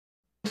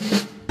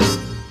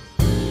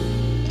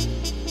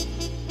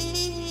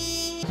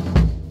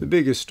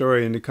biggest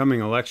story in the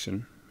coming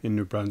election in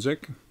New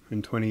Brunswick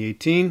in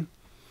 2018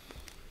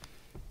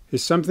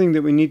 is something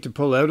that we need to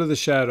pull out of the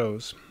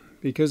shadows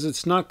because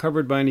it's not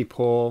covered by any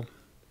poll,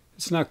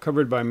 it's not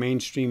covered by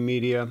mainstream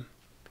media,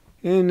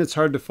 and it's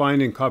hard to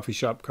find in coffee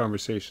shop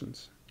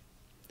conversations.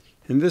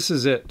 And this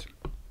is it.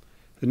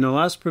 In the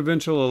last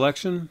provincial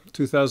election,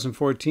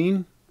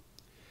 2014,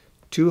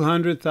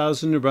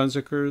 200,000 New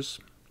Brunswickers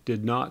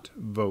did not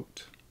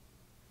vote.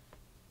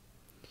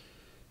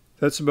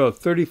 That's about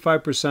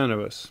 35%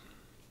 of us.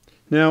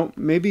 Now,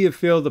 maybe you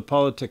feel that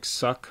politics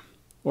suck,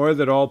 or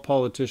that all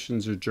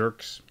politicians are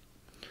jerks.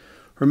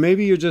 Or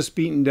maybe you're just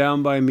beaten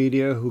down by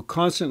media who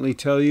constantly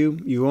tell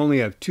you you only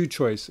have two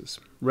choices,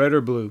 red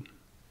or blue.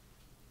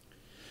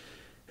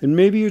 And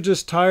maybe you're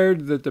just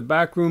tired that the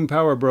backroom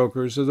power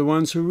brokers are the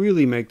ones who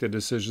really make the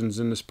decisions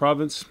in this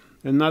province,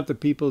 and not the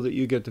people that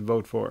you get to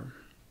vote for.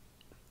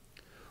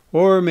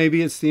 Or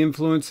maybe it's the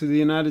influence of the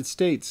United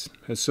States,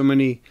 as so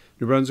many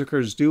New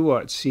Brunswickers do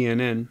watch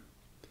CNN.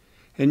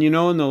 And you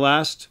know, in the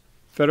last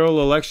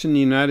federal election in the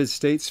United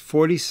States,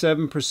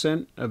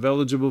 47% of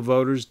eligible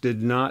voters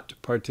did not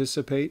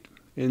participate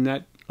in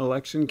that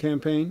election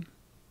campaign.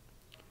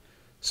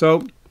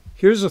 So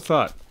here's a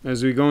thought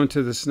as we go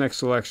into this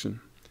next election.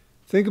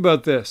 Think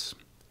about this.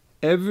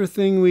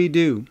 Everything we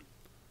do,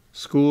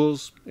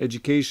 schools,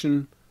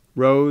 education,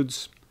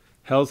 roads,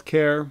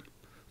 healthcare,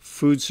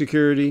 food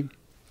security,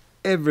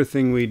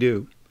 everything we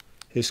do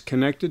is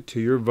connected to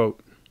your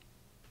vote.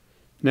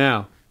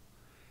 Now,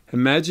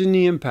 imagine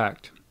the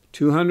impact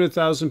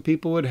 200,000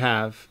 people would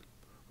have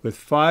with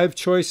 5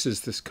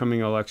 choices this coming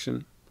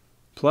election,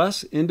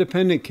 plus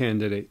independent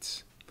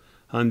candidates,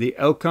 on the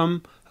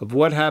outcome of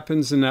what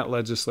happens in that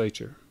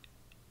legislature.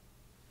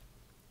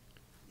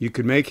 You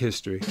could make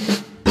history.